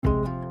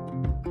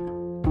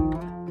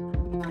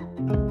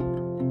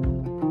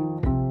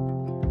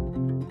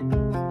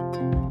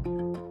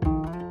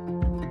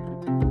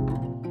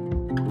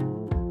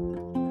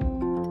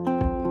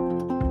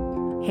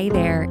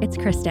it's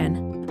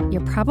Kristen.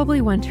 You're probably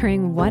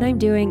wondering what I'm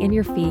doing in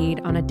your feed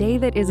on a day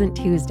that isn't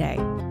Tuesday.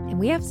 And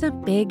we have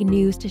some big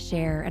news to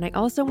share, and I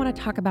also want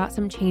to talk about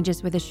some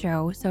changes with the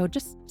show, so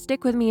just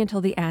stick with me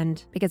until the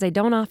end because I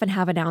don't often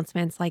have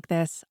announcements like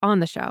this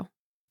on the show.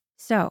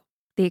 So,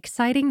 the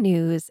exciting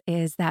news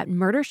is that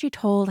Murder, She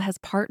Told has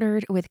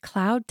partnered with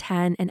Cloud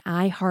 10 and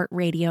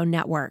iHeartRadio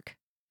Network.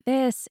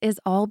 This is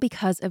all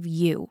because of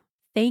you.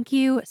 Thank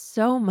you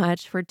so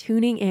much for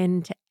tuning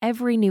in to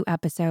every new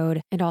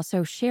episode and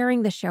also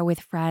sharing the show with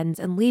friends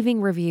and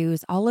leaving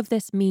reviews. All of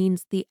this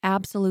means the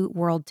absolute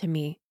world to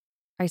me.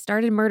 I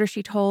started Murder,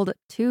 She Told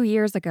 2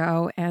 years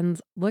ago, and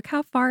look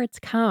how far it's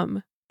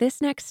come.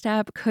 This next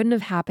step couldn't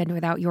have happened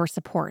without your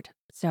support.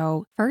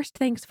 So first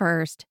things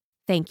first,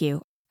 thank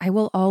you. I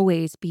will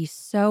always be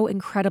so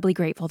incredibly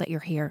grateful that you're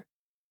here.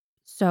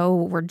 So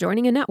we're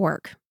joining a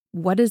network.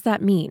 What does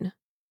that mean?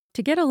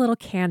 To get a little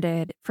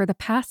candid, for the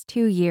past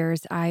 2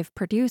 years, I've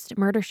produced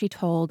Murder, She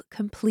Told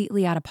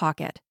completely out of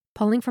pocket,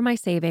 pulling from my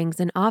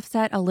savings and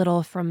offset a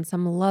little from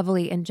some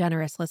lovely and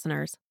generous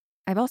listeners.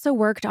 I've also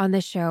worked on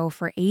this show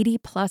for 80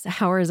 plus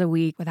hours a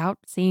week without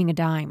seeing a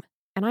dime.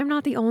 And I'm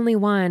not the only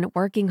one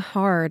working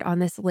hard on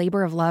this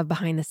labor of love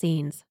behind the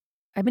scenes.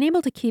 I've been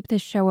able to keep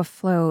this show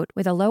afloat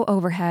with a low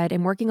overhead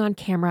and working on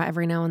camera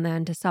every now and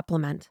then to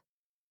supplement.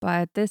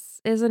 But this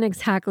isn't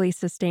exactly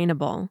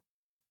sustainable.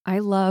 I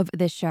love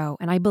this show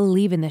and I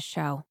believe in this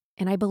show,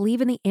 and I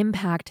believe in the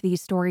impact these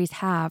stories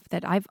have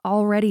that I've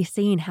already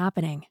seen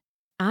happening.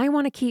 I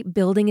want to keep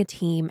building a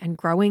team and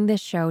growing this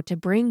show to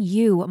bring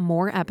you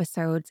more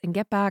episodes and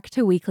get back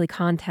to weekly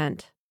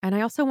content. And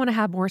I also want to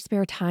have more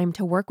spare time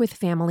to work with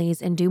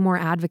families and do more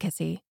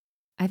advocacy.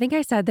 I think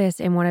I said this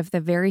in one of the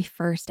very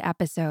first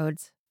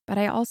episodes, but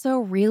I also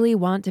really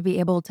want to be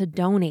able to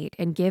donate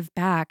and give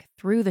back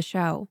through the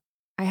show.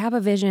 I have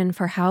a vision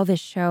for how this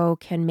show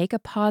can make a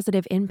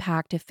positive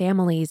impact to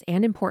families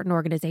and important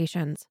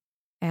organizations.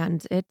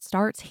 And it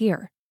starts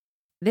here.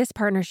 This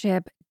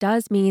partnership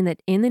does mean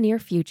that in the near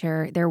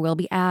future, there will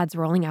be ads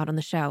rolling out on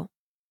the show.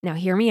 Now,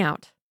 hear me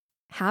out.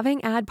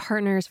 Having ad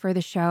partners for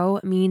the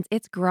show means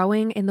it's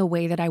growing in the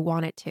way that I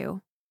want it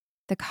to.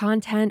 The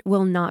content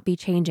will not be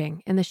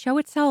changing, and the show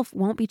itself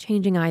won't be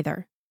changing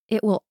either.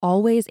 It will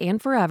always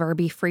and forever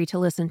be free to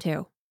listen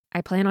to.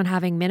 I plan on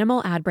having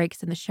minimal ad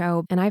breaks in the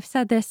show, and I've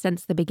said this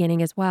since the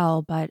beginning as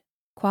well, but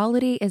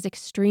quality is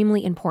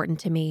extremely important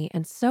to me,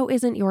 and so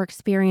isn't your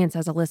experience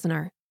as a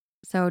listener.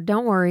 So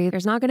don't worry,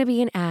 there's not going to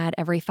be an ad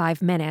every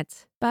 5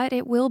 minutes, but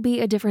it will be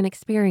a different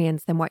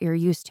experience than what you're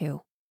used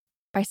to.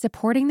 By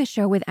supporting the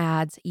show with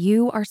ads,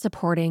 you are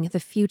supporting the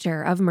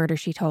future of Murder,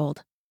 She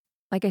Told.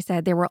 Like I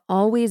said, there will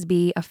always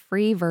be a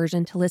free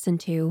version to listen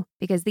to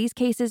because these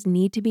cases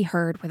need to be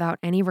heard without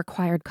any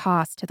required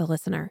cost to the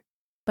listener.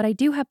 But I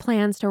do have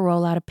plans to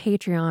roll out a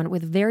Patreon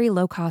with very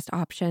low-cost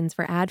options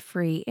for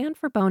ad-free and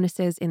for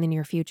bonuses in the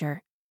near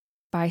future.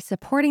 By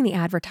supporting the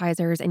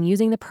advertisers and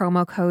using the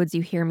promo codes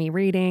you hear me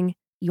reading,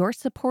 you're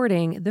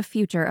supporting the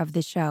future of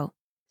this show.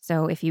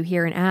 So if you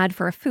hear an ad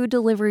for a food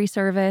delivery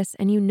service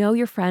and you know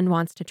your friend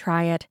wants to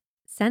try it,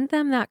 send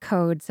them that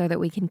code so that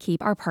we can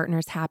keep our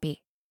partners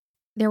happy.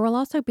 There will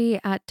also be,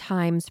 at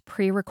times,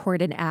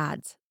 pre-recorded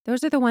ads.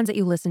 Those are the ones that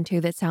you listen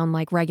to that sound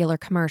like regular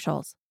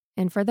commercials.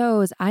 And for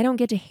those, I don't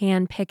get to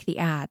hand-pick the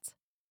ads.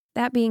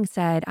 That being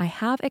said, I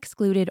have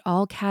excluded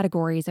all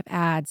categories of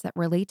ads that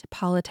relate to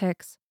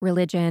politics,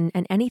 religion,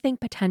 and anything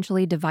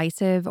potentially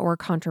divisive or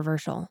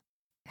controversial.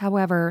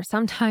 However,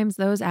 sometimes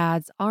those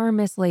ads are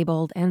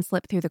mislabeled and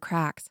slip through the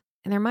cracks,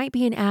 and there might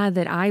be an ad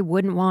that I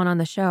wouldn't want on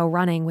the show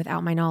running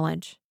without my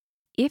knowledge.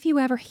 If you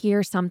ever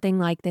hear something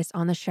like this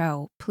on the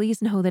show,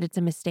 please know that it's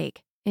a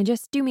mistake, and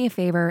just do me a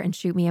favor and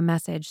shoot me a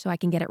message so I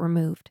can get it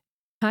removed.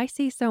 I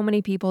see so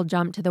many people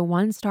jump to the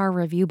 1-star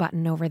review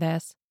button over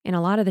this, and a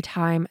lot of the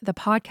time, the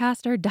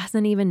podcaster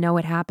doesn't even know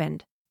it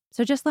happened.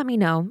 So just let me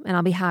know, and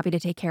I'll be happy to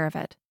take care of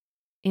it.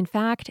 In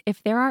fact,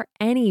 if there are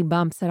any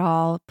bumps at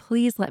all,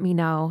 please let me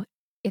know.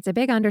 It's a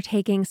big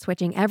undertaking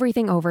switching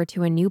everything over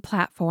to a new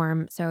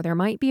platform, so there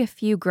might be a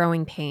few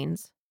growing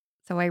pains.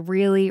 So I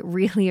really,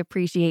 really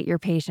appreciate your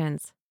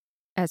patience.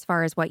 As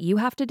far as what you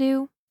have to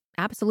do,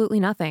 absolutely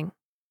nothing.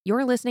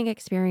 Your listening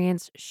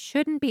experience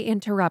shouldn't be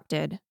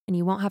interrupted, and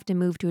you won't have to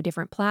move to a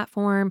different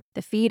platform.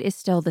 The feed is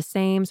still the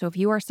same, so if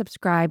you are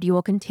subscribed, you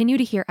will continue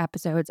to hear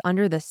episodes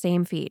under the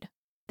same feed.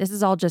 This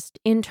is all just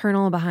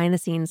internal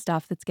behind-the-scenes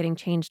stuff that's getting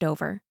changed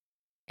over.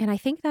 And I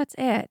think that's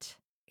it.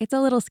 It's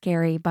a little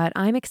scary, but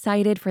I'm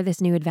excited for this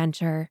new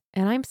adventure,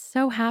 and I'm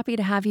so happy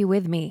to have you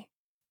with me.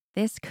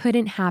 This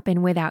couldn't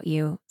happen without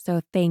you, so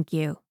thank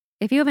you.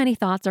 If you have any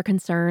thoughts or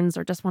concerns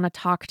or just want to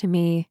talk to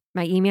me,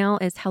 my email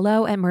is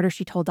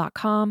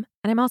hello@murdershetold.com,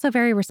 and I'm also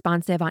very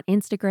responsive on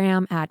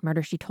Instagram at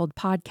Murder, She Told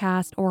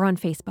Podcast or on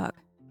Facebook.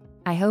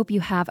 I hope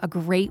you have a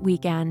great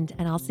weekend,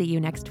 and I'll see you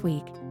next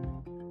week.